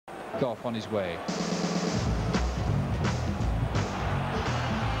kick off on his way.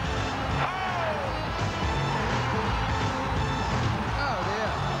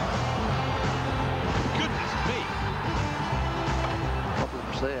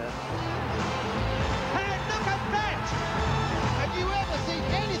 There. Hey, look at that! Have you ever seen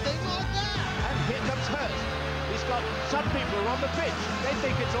anything like that? And here comes Hurst. He's got some people on the pitch. They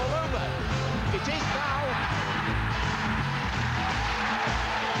think it's all over. It is now.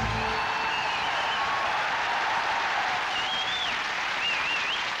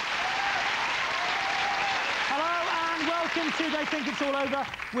 Welcome to They Think It's All Over,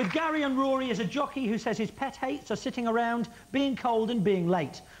 with Gary and Rory as a jockey who says his pet hates are sitting around, being cold and being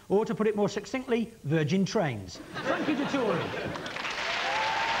late. Or, to put it more succinctly, virgin trains. Frankie Dettori.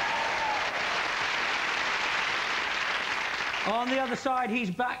 On the other side,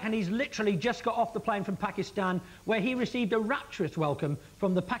 he's back and he's literally just got off the plane from Pakistan, where he received a rapturous welcome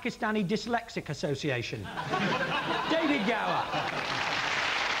from the Pakistani Dyslexic Association. David Gower.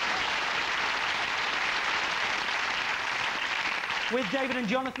 With David and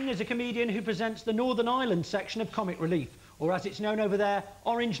Jonathan is a comedian who presents the Northern Ireland section of Comic Relief, or as it's known over there,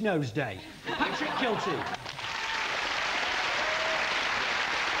 Orange Nose Day. Patrick Kilty.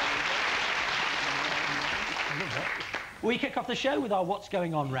 We kick off the show with our What's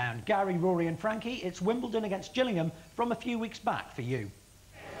Going On round. Gary, Rory and Frankie, it's Wimbledon against Gillingham from a few weeks back for you.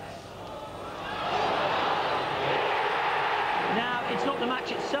 Now, it's not the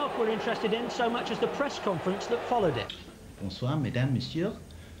match itself we're interested in so much as the press conference that followed it. Bonsoir, mesdames, messieurs.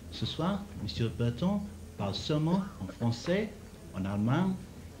 Ce soir, Monsieur Burton parle seulement en français, en allemand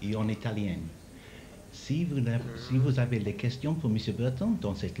et en italien. Si vous avez des questions pour Monsieur Burton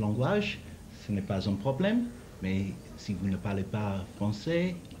dans cet langage, ce n'est pas un problème, mais si vous ne parlez pas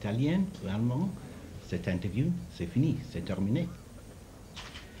français, italien ou allemand, cette interview, c'est fini, c'est terminé.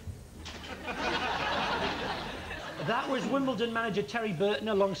 That was Wimbledon manager Terry Burton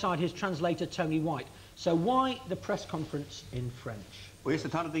alongside his translator Tony White. So why the press conference in French? Hoy esta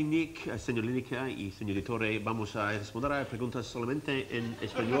tarde, Nick, señor Lineker y señor Ettore, vamos a responder a preguntas solamente en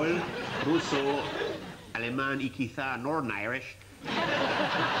español, ruso, alemán y quizá Northern Irish.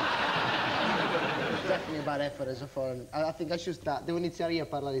 Definitely a bad effort as a foreign. I think I should start. Devo iniziare io a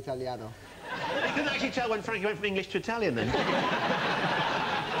parlare italiano. You couldn't actually tell when Frankie went from English to Italian then.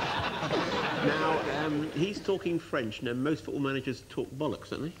 Now, he's talking French. Now, most football managers talk bollocks,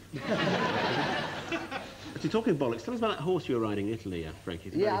 don't they? But you're talking bollocks. Tell us about that horse you were riding in Italy,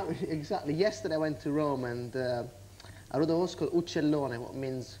 Frankie. Yeah, exactly. Yesterday I went to Rome and I rode a horse called Uccellone, what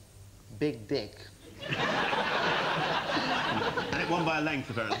means big dick. And it won by a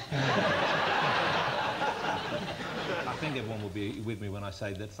length, apparently. I think everyone will be with me when I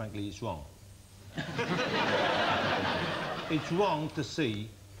say that, frankly, it's wrong. It's wrong to see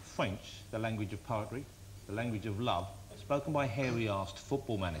French, the language of poetry, the language of love, spoken by hairy-arsed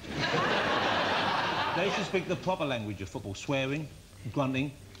football managers. They should speak the proper language of football, swearing,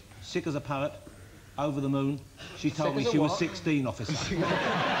 grunting, sick as a parrot, over the moon. She told me she was 16, officer.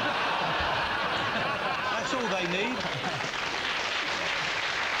 That's all they need.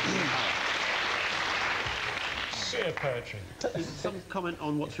 Sheer poetry. Some comment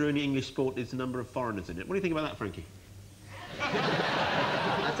on what's ruining English sport is the number of foreigners in it. What do you think about that, Frankie?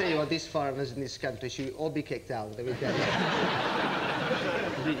 I tell you what, these foreigners in this country should all be kicked out. Let me tell you.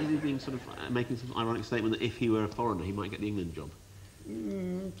 Is he being sort of making some ironic statement that if he were a foreigner, he might get the England job?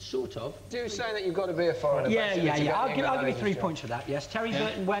 Sort of. Do say that you've got to be a foreigner. Yeah. I'll give you 3 points for that, yes. Terry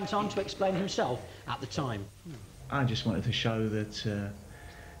Burton went on to explain himself at the time. I just wanted to show that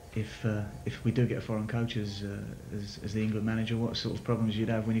if we do get a foreign coach as the England manager, what sort of problems you'd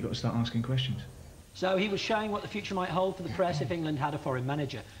have when you've got to start asking questions. So he was showing what the future might hold for the press if England had a foreign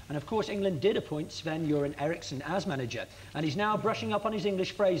manager. And of course England did appoint Sven-Göran Eriksson as manager, and he's now brushing up on his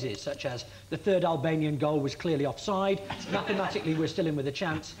English phrases such as the third Albanian goal was clearly offside, mathematically we're still in with a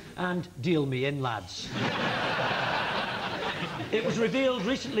chance, and deal me in, lads. It was revealed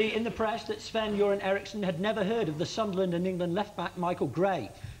recently in the press that Sven-Göran Eriksson had never heard of the Sunderland and England left-back Michael Gray.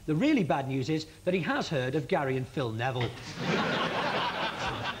 The really bad news is that he has heard of Gary and Phil Neville.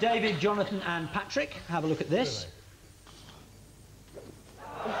 David, Jonathan and Patrick, have a look at this.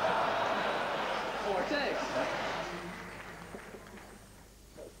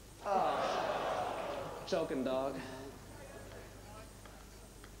 Choking dog.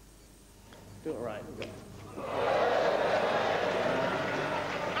 Do it right.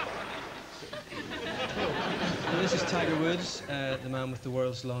 Well, this is Tiger Woods, the man with the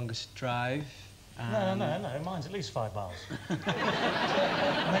world's longest drive. No, mine's at least 5 miles. And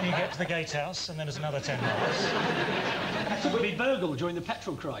then you get to the gatehouse, and then there's another 10 miles. couldn't be burgled during the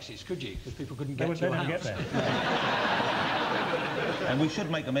petrol crisis, could you? Because people couldn't get to your house. And we should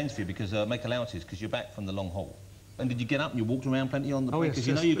make amends for you, because make allowances, because you're back from the long haul. And did you get up and you walked around plenty on the plane? Because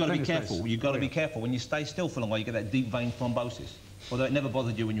you know you've got to be careful. You've got to be careful. When you stay still for a long while, you get that deep vein thrombosis. Although it never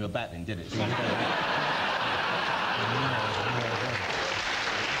bothered you when you were battling, did it? So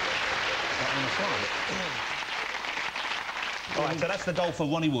all right, so that's the goal for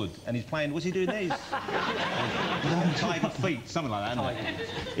Ronnie Wood, and he's playing. What's he doing there? Tiger feet, something like that.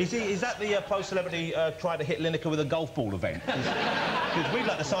 Isn't it? Is that the pro celebrity try to hit Lineker with a golf ball event? Because we'd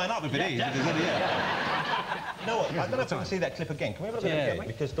like to sign up if it is. No, I don't know if we can see that clip again. Can we have a look at it again?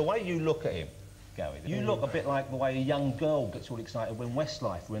 Because the way you look at him, Gary, you look a bit like the way a young girl gets all excited when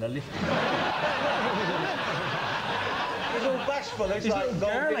Westlife were in a lift. He's all bashful. He's like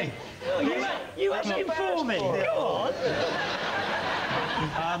girly. You asked him for me. Go on.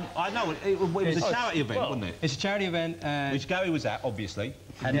 I know. It was a charity event, wasn't it? It's a charity event. Which Gary was at, obviously.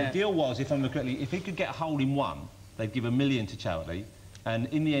 And the deal was, if I remember correctly, if he could get a hole in one, they'd give $1 million to charity. And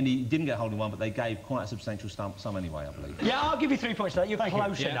in the end, he didn't get a hold in one, but they gave quite a substantial sum anyway, I believe. Yeah, I'll give you 3 points for that. You're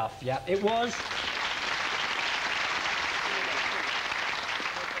close enough. Yeah, it was.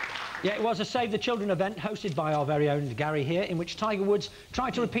 Yeah, it was a Save the Children event hosted by our very own Gary here, in which Tiger Woods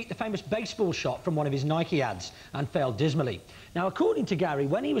tried to repeat the famous baseball shot from one of his Nike ads and failed dismally. Now, according to Gary,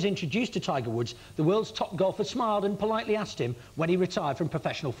 when he was introduced to Tiger Woods, the world's top golfer smiled and politely asked him when he retired from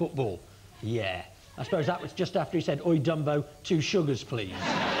professional football. Yeah. I suppose that was just after he said, "Oi, Dumbo, 2 sugars, please."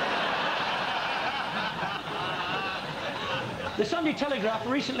 The Sunday Telegraph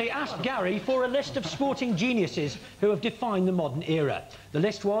recently asked Gary for a list of sporting geniuses who have defined the modern era. The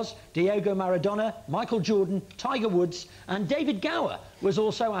list was Diego Maradona, Michael Jordan, Tiger Woods, and David Gower was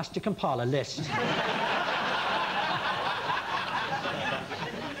also asked to compile a list.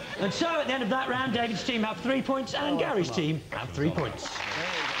 And so, at the end of that round, David's team have 3 points and Gary's team have 3 points.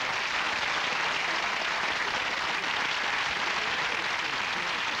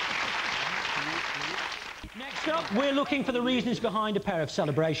 Next up, we're looking for the reasons behind a pair of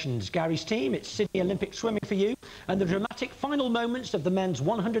celebrations. Gary's team, it's Sydney Olympic swimming for you, and the dramatic final moments of the men's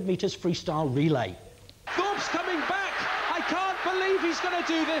 100 metres freestyle relay. Thorpe's coming back. I can't believe he's going to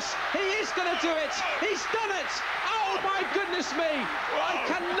do this. He is going to do it. He's done it. Oh, my goodness me. I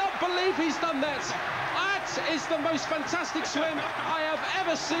cannot believe he's done that. That is the most fantastic swim I have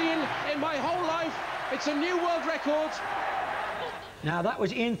ever seen in my whole life. It's a new world record. Now, that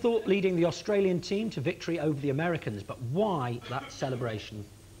was Ian Thorpe leading the Australian team to victory over the Americans, but why that celebration?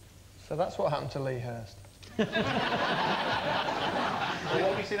 So that's what happened to Lee Hurst. Can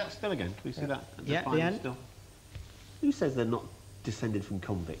we see that still again? Can we see that at the final end. still? Who says they're not descended from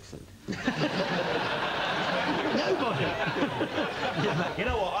convicts then? Nobody. You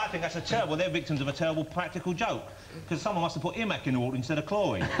know what? I think that's a terrible. They're victims of a terrible practical joke. Because someone must have put Imac in the water instead of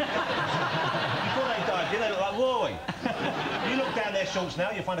chlorine. Before they died, they look like Roy. You look down their shorts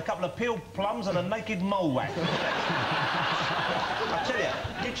now, you find a couple of peeled plums and a naked mole rat. I tell you,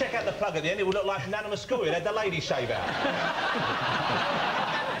 you check out the plug at the end, it would look like Nana Muscuri had the lady shave out.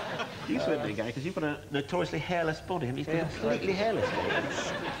 You swim there, Gary, because you've got a notoriously hairless body. He's got completely hairless body.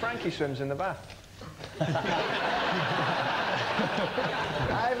 Frankie swims in the bath. I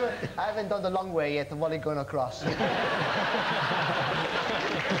haven't done the long way yet. I'm only going across.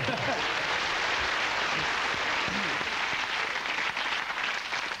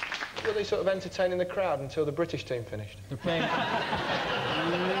 Were they sort of entertaining the crowd until the British team finished? They're playing...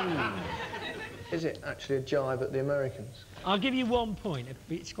 Is it actually a jibe at the Americans? I'll give you 1 point.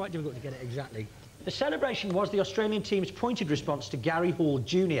 It's quite difficult to get it exactly. The celebration was the Australian team's pointed response to Gary Hall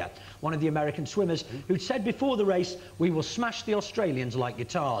Jr., one of the American swimmers, who'd said before the race, "We will smash the Australians like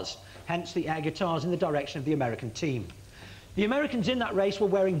guitars," hence the air guitars in the direction of the American team. The Americans in that race were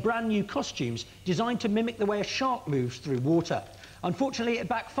wearing brand new costumes designed to mimic the way a shark moves through water. Unfortunately, it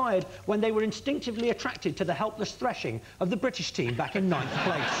backfired when they were instinctively attracted to the helpless threshing of the British team back in 9th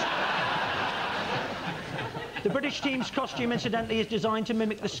place. The British team's costume, incidentally, is designed to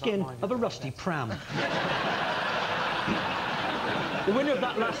mimic the skin of a rusty pram. The winner of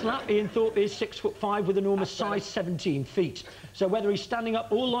that last lap, Ian Thorpe, is 6'5" with enormous size 17 feet. So whether he's standing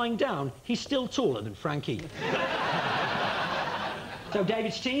up or lying down, he's still taller than Frankie. So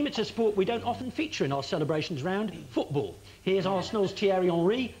David's team, it's a sport we don't often feature in our celebrations round, football. Here's Arsenal's Thierry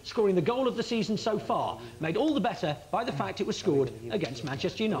Henry scoring the goal of the season so far, made all the better by the fact it was scored against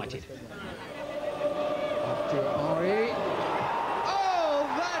Manchester United. Henry. Oh,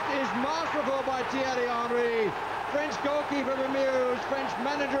 that is masterful by Thierry Henry. French goalkeeper bemused, French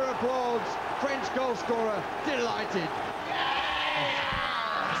manager applauds, French goal scorer delighted.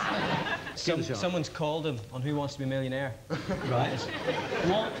 Someone's called him on Who Wants to Be a Millionaire. Right.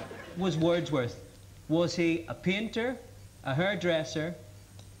 What was Wordsworth? Was he a painter, a hairdresser,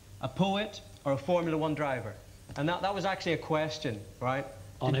 a poet, or a Formula One driver? And that was actually a question, right?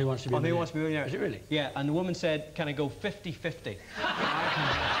 On Who Wants to Be a Millionaire? On Who Wants to Be a Millionaire. Is it really? Yeah, and the woman said, can I go 50-50?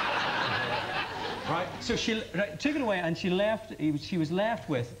 Right, so she took it away and she was left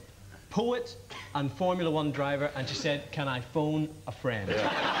with poet and Formula One driver, and she said, can I phone a friend?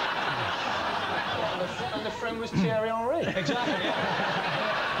 And the friend was Thierry Henry. Exactly,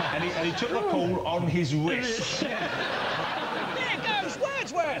 yeah. And he took the call on his wrist. There goes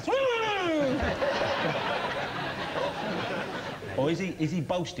Wordsworth! Or is he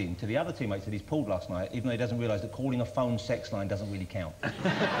boasting to the other teammates that he's pulled last night, even though he doesn't realise that calling a phone sex line doesn't really count?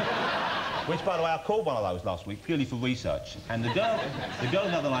 Which, by the way, I called one of those last week, purely for research. And the girl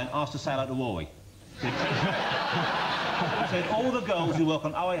on the other line asked to say hello to Rory. She said, all the girls who work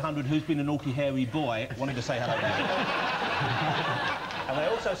on 0800 who's been a naughty, hairy boy wanted to say hello to him. And they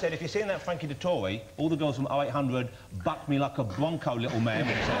also said, if you're seeing that Frankie Dettori, all the girls from 0800 bucked me like a bronco, little man.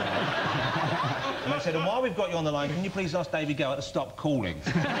 And they said, and while we've got you on the line, can you please ask Davy Garrett to stop calling?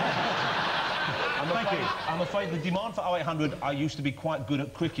 I'm afraid the demand for 0800, I used to be quite good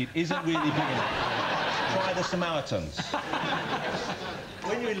at cricket, isn't really big enough. Try the Samaritans.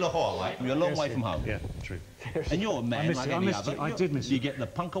 When you're in Lahore, right, you're a long way from home. Yeah, true. And you're a man like any other. I did miss it. You get the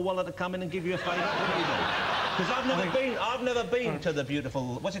punker wallet to come in and give you a favour? What do you do? Because I've never been to the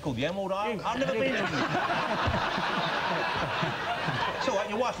beautiful, what's it called, the Emerald Isle? I've never been to it. It's all right,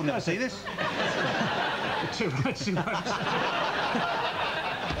 your wife will never see this. Too right, too right.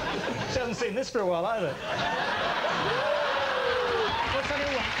 She hasn't seen this for a while either. What's that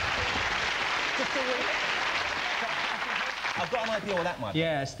all? I've got an idea what that might be.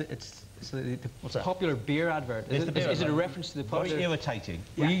 Yeah, it's the popular beer advert. Is it a reference to the popular... Very irritating.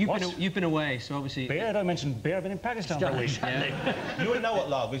 Well, you've been away, so obviously... Beer? Don't mention beer. I've been in Pakistan for a week. Yeah. You would know what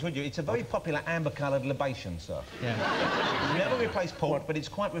lager is, wouldn't you? It's a very popular amber-coloured libation, sir. Yeah. You never replace port, but it's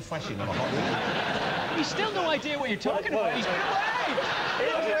quite refreshing on a hot day. He's still no idea what you're talking about. He's been away!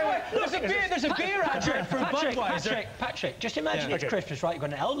 There's a beer advert from Budweiser. Patrick, just imagine it's Christmas, right? You've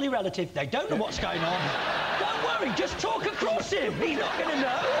got an elderly relative, they don't know what's going on. Don't worry, just talk across him. He's not going to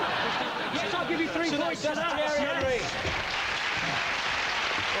know. Yes, I'll give you 3 points for that. Yes.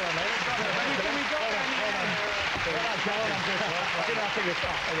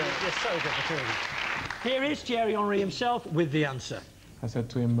 Here is Thierry Henry himself with the answer. I said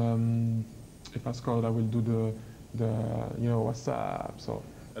to him, if I scored, I will do the you know, what's up, so.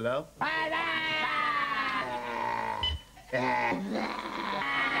 Hello?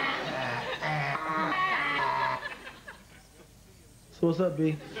 So what's up,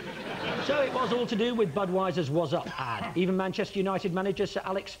 B? So it was all to do with Budweiser's Was Up ad. Even Manchester United manager Sir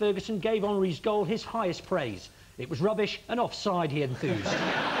Alex Ferguson gave Henry's goal his highest praise. It was rubbish and offside, he enthused.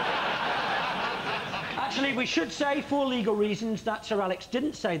 Actually, we should say, for legal reasons, that Sir Alex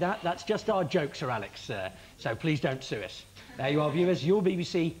didn't say that. That's just our joke, Sir Alex, so please don't sue us. There you are, viewers. Your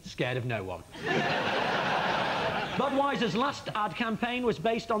BBC, scared of no one. Budweiser's last ad campaign was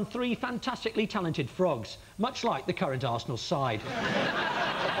based on 3 fantastically talented frogs, much like the current Arsenal side.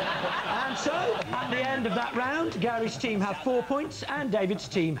 And so, at the end of that round, Gary's team have 4 points and David's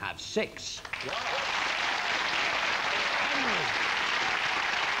team have 6.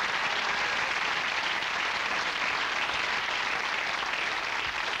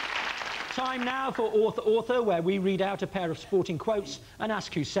 Time now for Author, where we read out a pair of sporting quotes and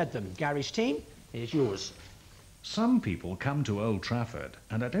ask who said them. Gary's team, here's yours. Some people come to Old Trafford,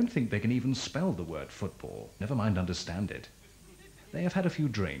 and I don't think they can even spell the word football, never mind understand it. They have had a few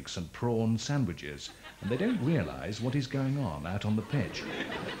drinks and prawn sandwiches, and they don't realise what is going on out on the pitch.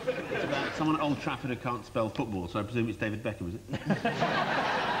 It's about someone at Old Trafford who can't spell football, so I presume it's David Beckham, is it?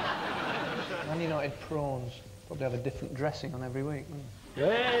 Man United prawns probably have a different dressing on every week.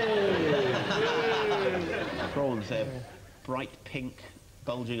 Prawns, they're bright pink,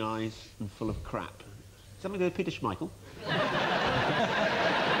 bulging eyes and full of crap. Something to do with Peter Schmeichel.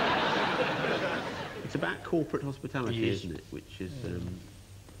 It's about corporate hospitality, isn't it? Which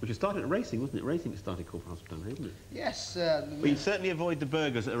has started at racing, wasn't it? Racing started corporate hospitality, wasn't it? Yes. Well, you'd certainly avoid the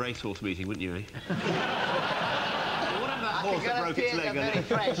burgers at a racehorse meeting, wouldn't you, eh? What about that horse that broke its leg? They're very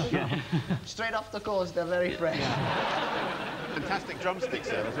fresh. Straight off the course, they're very fresh. Fantastic drumsticks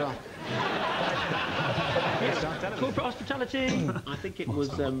there as well. Corporate hospitality. I think it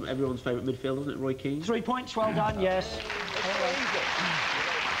was everyone's favourite midfielder, wasn't it, Roy Keane? 3 points, well done, yes.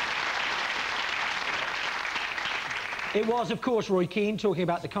 It was, of course, Roy Keane talking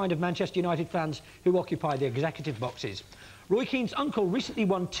about the kind of Manchester United fans who occupy the executive boxes. Roy Keane's uncle recently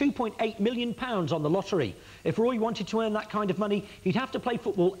won £2.8 million on the lottery. If Roy wanted to earn that kind of money, he'd have to play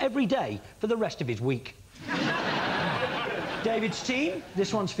football every day for the rest of his week. David's team,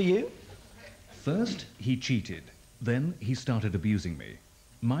 this one's for you. First, he cheated. Then he started abusing me.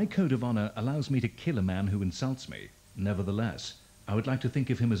 My code of honour allows me to kill a man who insults me. Nevertheless, I would like to think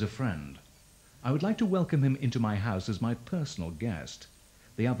of him as a friend. I would like to welcome him into my house as my personal guest.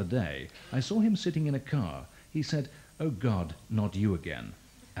 The other day, I saw him sitting in a car. He said, "Oh God, not you again,"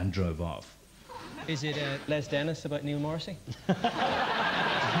 and drove off. Is it Les Dennis about Neil Morrissey?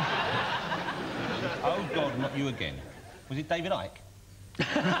 Oh God, not you again. Was it David Icke?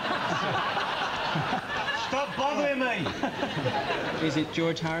 Stop bothering me! Is it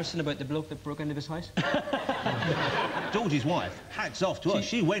George Harrison about the bloke that broke into his house? George's wife, hats off to her.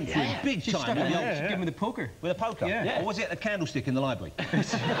 She went for him big time with the old... Give him the poker. With a poker? Yeah. Or was it a candlestick in the library? It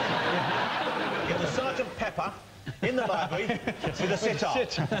was Sergeant Pepper in the library with a sitar.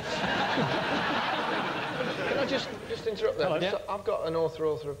 Can I just interrupt there? Yeah. I've got an author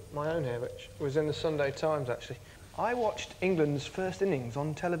of my own here, which was in the Sunday Times, actually. I watched England's first innings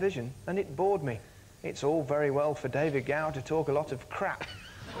on television, and it bored me. It's all very well for David Gower to talk a lot of crap.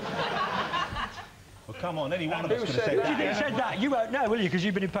 Well, come on, any one of us Who could have said said that? that. Who said that? You won't know, will you? Because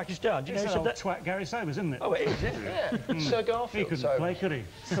you've been in Pakistan. Do you know who said that? Twat Gary Sobers, isn't it? Oh, it is, isn't it? Yeah, Sir He Garfield. couldn't play, could he?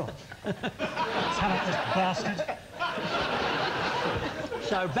 Talentless bastard.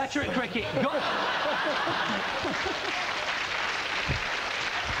 So, better at cricket.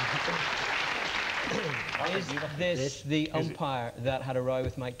 Is this the umpire that had a row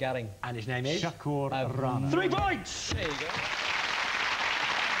with Mike Gatting? And his name is? Shakur Rana. 3 points! There you go.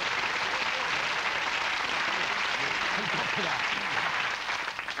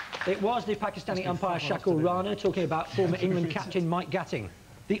 It was the Pakistani umpire Shakur Rana talking about former England captain Mike Gatting.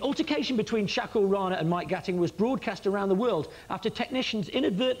 The altercation between Shakur Rana and Mike Gatting was broadcast around the world after technicians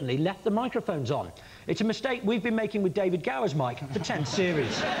inadvertently left the microphones on. It's a mistake we've been making with David Gower's mic for 10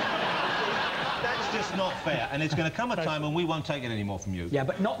 series. That's just not fair, and it's going to come a time when we won't take it anymore from you. Yeah,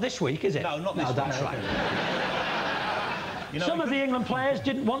 but not this week, is it? No, not this week. That's right. You know, Some of the England players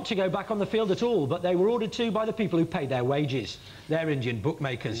didn't want to go back on the field at all, but they were ordered to by the people who paid their wages. They're Indian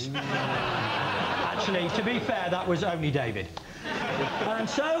bookmakers. Actually, to be fair, that was only David. And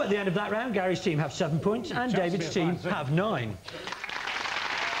so, at the end of that round, Gary's team have 7 points and David's team have 9.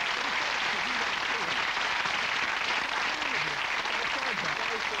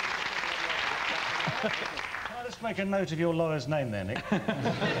 Can I just make a note of your lawyer's name there, Nick? Do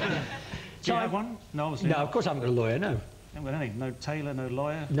you have one? No, obviously No, not. of course I haven't got a lawyer, no. Haven't got any? No tailor, no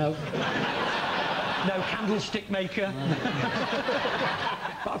lawyer? No. No candlestick maker.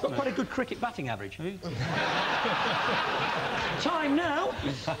 But I've got quite a good cricket batting average. Time now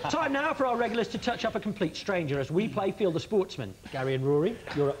for our regulars to touch up a complete stranger as we play Field the Sportsman. Gary and Rory,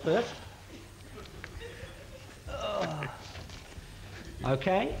 you're up first.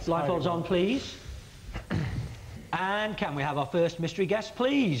 OK, blindfolds on, please. And can we have our first mystery guest,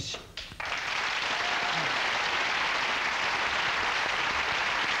 please?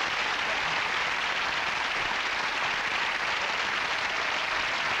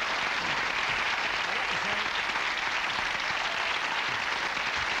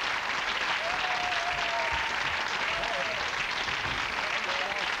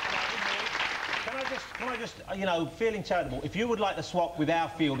 Can I just, you know, feeling charitable, if you would like to swap with our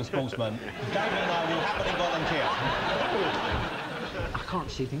Field of Sportsmen, David and I will happily volunteer. I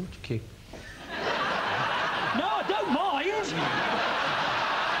can't see things. Thank you. No, I don't mind.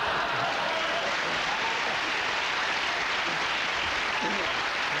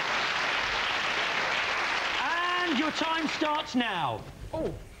 And your time starts now.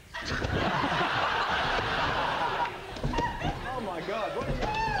 Oh. Oh, my God. What is that?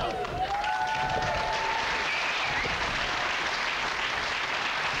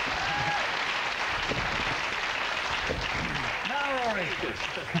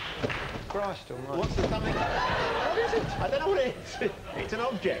 Christ almighty. What's the something? What is it? I don't know what it is. It's an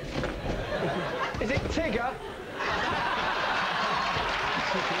object. Is it Tigger?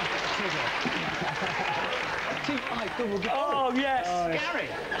 Oh, yes. Gary.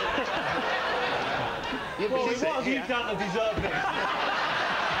 Well, what have you done to deserve this?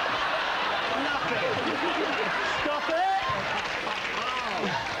 Nothing. Stop it.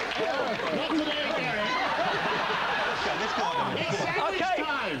 Not today, Gary. Let's go on. It's sandwich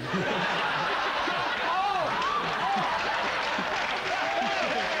time.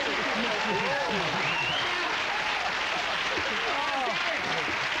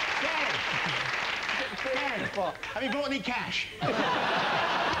 What? Have you brought any cash? Is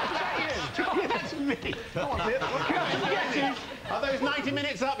that you? That's me. Come on, Pip. Are those 90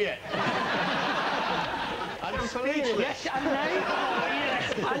 minutes up yet? I'm speechless. Yes, and name. Oh,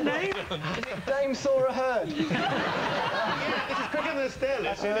 yes, and name. Is it Dame Sora Heard? Yeah, this is quicker than still.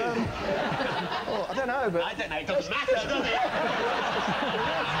 Yes, it is. Oh, I don't know, but... I don't know. It doesn't matter, does it?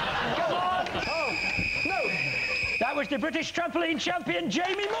 Come on! Oh, no! That was the British trampoline champion,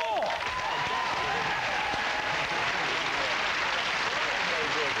 Jamie Moore.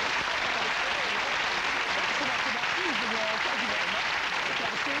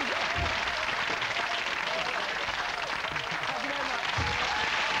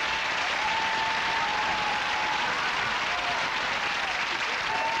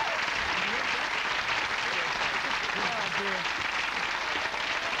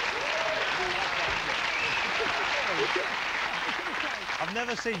 I've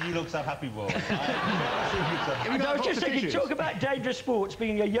never seen you look so happy, Roy. I was just thinking, talk about dangerous sports,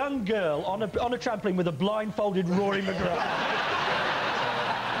 being a young girl on a trampoline with a blindfolded Rory McGrath.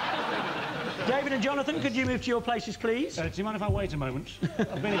 David and Jonathan, could you move to your places, please? Do you mind if I wait a moment?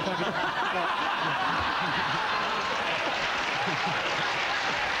 I've been in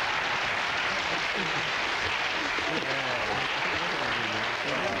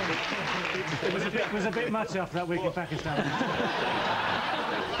It was a bit much after that week in Pakistan.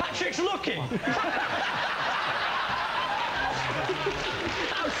 Patrick's looking!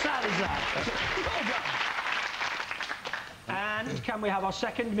 How sad is that? And can we have our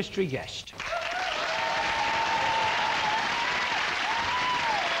second mystery guest?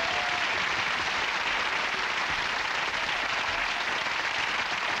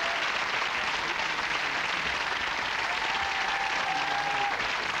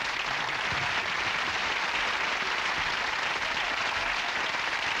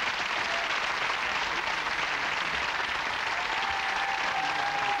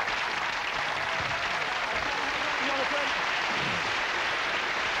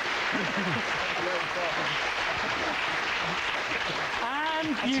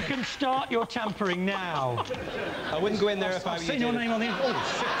 And you can start your tampering now. I wouldn't go in there if I were you. I've seen your name on the... Oh,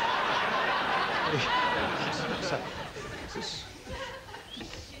 shit.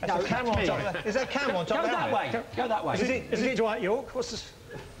 No, camera on top of that. Is that camera on top of that? Go that way. Go that way. Is it Dwight York? What's this?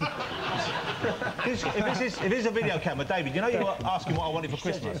 If this is a video camera, David, you know you were asking what I wanted for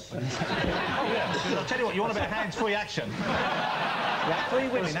Christmas? Oh, yeah. I'll tell you what, you want a bit of hands-free action. Yeah, 3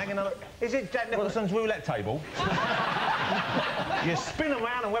 women hanging on... Is it Jack Nicholson's roulette table? You spin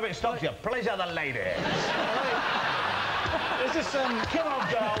around and whether it stops you, pleasure the lady. Is this, Come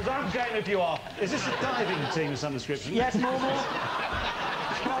on, girls, I'm game if you are. is this a diving team of some description? Yes, more. Skydiving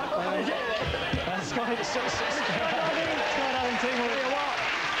team or what?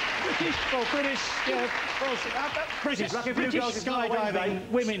 British, well, British, yeah, well, British, lucky for you girls, skydiving,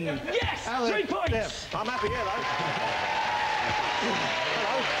 women. Yes, 3 points. Yeah. I'm happy here, though.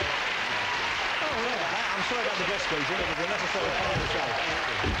 Hello. Oh, look at that. I'm sorry about the guest squeezing, everything. That's a sort of part of the show. Oh,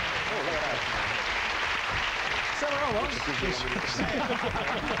 look at that.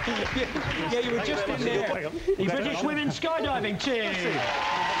 Yeah, you were just in there. The British women skydiving team.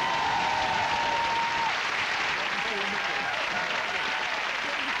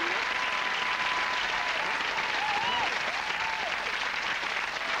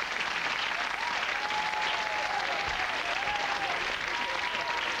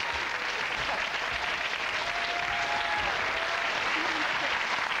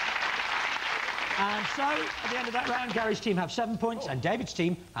 And so, at the end of that round, Gary's team have 7 points and David's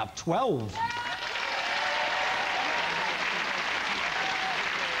team have 12.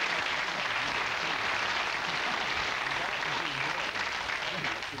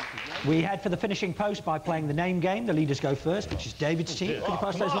 We head for the finishing post by playing the name game. The leaders go first, which is David's team. Could you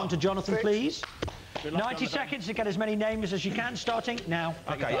pass those on to Jonathan, please? 90 seconds to get as many names as you can, starting now.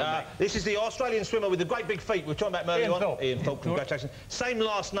 OK, this is the Australian swimmer with the great big feet. We were talking about him earlier on. Ian Thorpe, congratulations. Same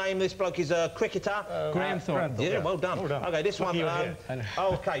last name. This bloke is a cricketer. Graham Thorpe. Yeah, well done. OK, this one.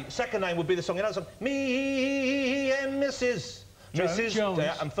 OK, second name would be the song. You know the song? Me and Mrs. Jones.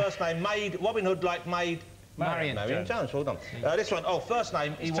 Yeah, and first name, Maid. Robin Hood like Maid. Marion Jones, well done. This one, first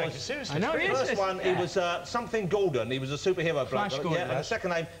name, he was... I know he is. First one, he was something Gordon. He was a superhero bloke. Flash Gordon. Yeah, and the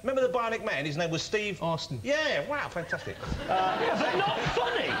second name, remember the Bionic Man? His name was Steve... Austin. Yeah, wow, fantastic. Yeah, but not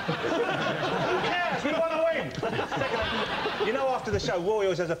funny. Who cares? We want to win. Second name, you know, after the show, Roy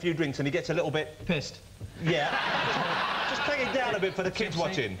always has a few drinks and he gets a little bit... Pissed. Yeah. Just take it down a bit for the kids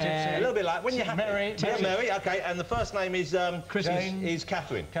watching. A little bit like when you have... Mary. Yeah, Mary, OK, and the first name is... is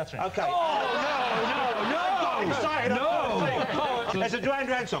Catherine. Catherine. OK. Oh, no. Excited. No! There's a Duran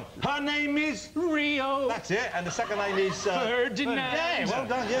Duran song. Her name is... Rio. That's it. And the second name is... Ferdinand. Yeah, well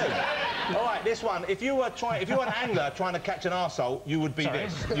done, you. All right, this one. If you were an angler trying to catch an arsehole, you would be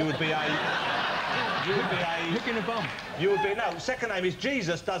this. You would be a... Hooking a bum. You would be... No, second name is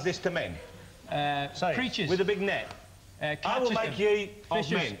Jesus does this to men. Preachers. With a big net. I will make ye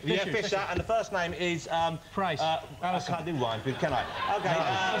of men. Fisher. Fisher, and the first name is... Price. I can't do rhymes, can I? OK,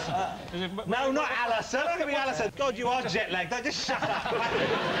 no, not Alison. Don't give me Alison. God, you are jet-lagged. Just shut up.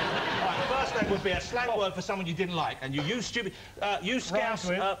 Right, the first name would be a slang word for someone you didn't like, and you use stupid... you scouse...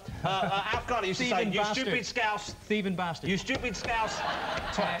 Afghan used to say, you stupid scouse... Thieving bastard. You stupid scouse...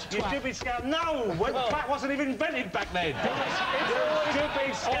 Twat. You stupid scouse... No! Twat wasn't even invented back then. You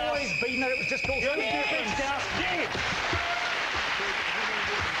stupid scouse... Always been there, it was just called... You stupid scouse... Dig it!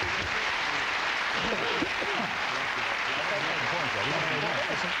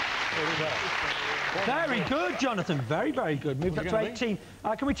 Very good, Jonathan. Very, very good. Moved up to 18.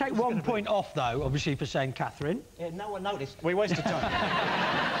 Can we take 1 point off, though, obviously, for saying Catherine? Yeah, no one noticed. We wasted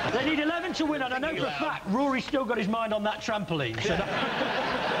time. They need 11 to win, and I know for a fact Rory's still got his mind on that trampoline. So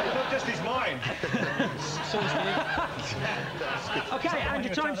Not just his mind. OK, and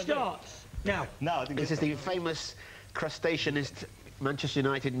your time starts now. No, I think this is the famous crustaceanist Manchester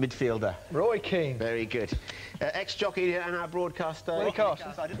United midfielder. Roy Keane. Very good. Ex-jockey and our broadcaster. We're going.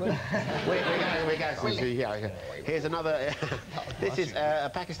 Here's another. This is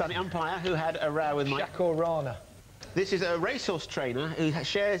a Pakistani umpire who had a row with Mike. Shakur Rana. This is a racehorse trainer who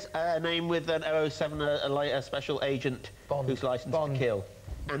shares a name with an 007, a special agent who's licensed to kill.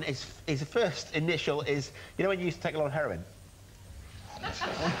 And his first initial is, you know when you used to take a lot of heroin?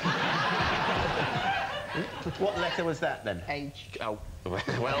 What letter was that then? H. Oh,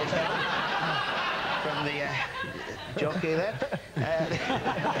 well done. From the jockey there.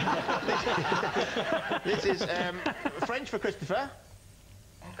 This is French for Christopher.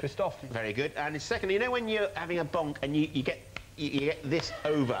 Christophe. Very good. And his second, you know when you're having a bonk and you get this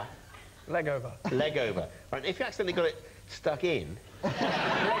over? Leg over. Leg over. Right, if you accidentally got it stuck in,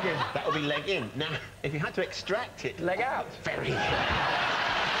 leg in. That would be leg in. Now, if you had to extract it... Leg out. Very good.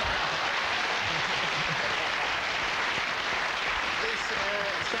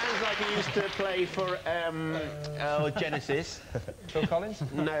 Sounds like he used to play for Genesis. Phil Collins?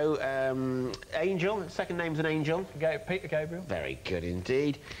 No, Angel. Second name's an Angel. Peter Gabriel. Very good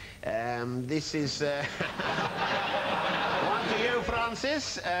indeed. This is one to you,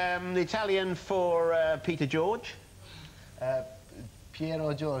 Francis. The Italian for Peter George.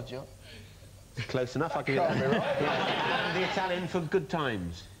 Piero Giorgio. Close enough. I'll give you that. And the Italian for good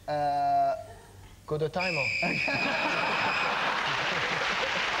times. Godotaimo.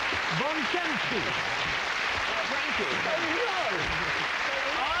 Bontempi.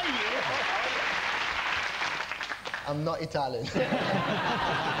 I'm not Italian.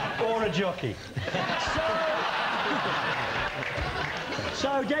 Or a jockey.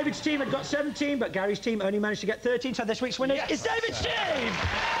 So David's team had got 17, but Gary's team only managed to get 13, so this week's winner is David's team!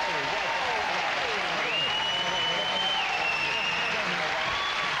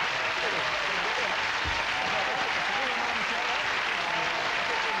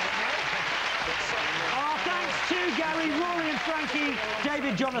 Gary, Rory and Frankie,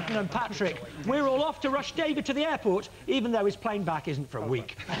 David, Jonathan and Patrick. We're all off to rush David to the airport, even though his plane back isn't for a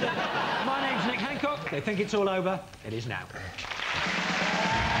week. My name's Nick Hancock. They think it's all over. It is now.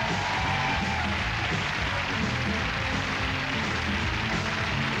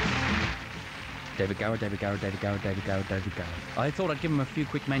 David Gower, David Gower, David Gower, David Gower, David Gower. I thought I'd give him a few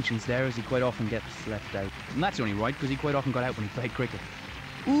quick mentions there, as he quite often gets left out. And that's only right, because he quite often got out when he played cricket.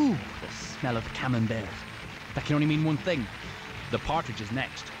 Ooh, the smell of camembert. That can only mean one thing. The partridge is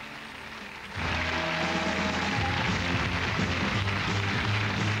next.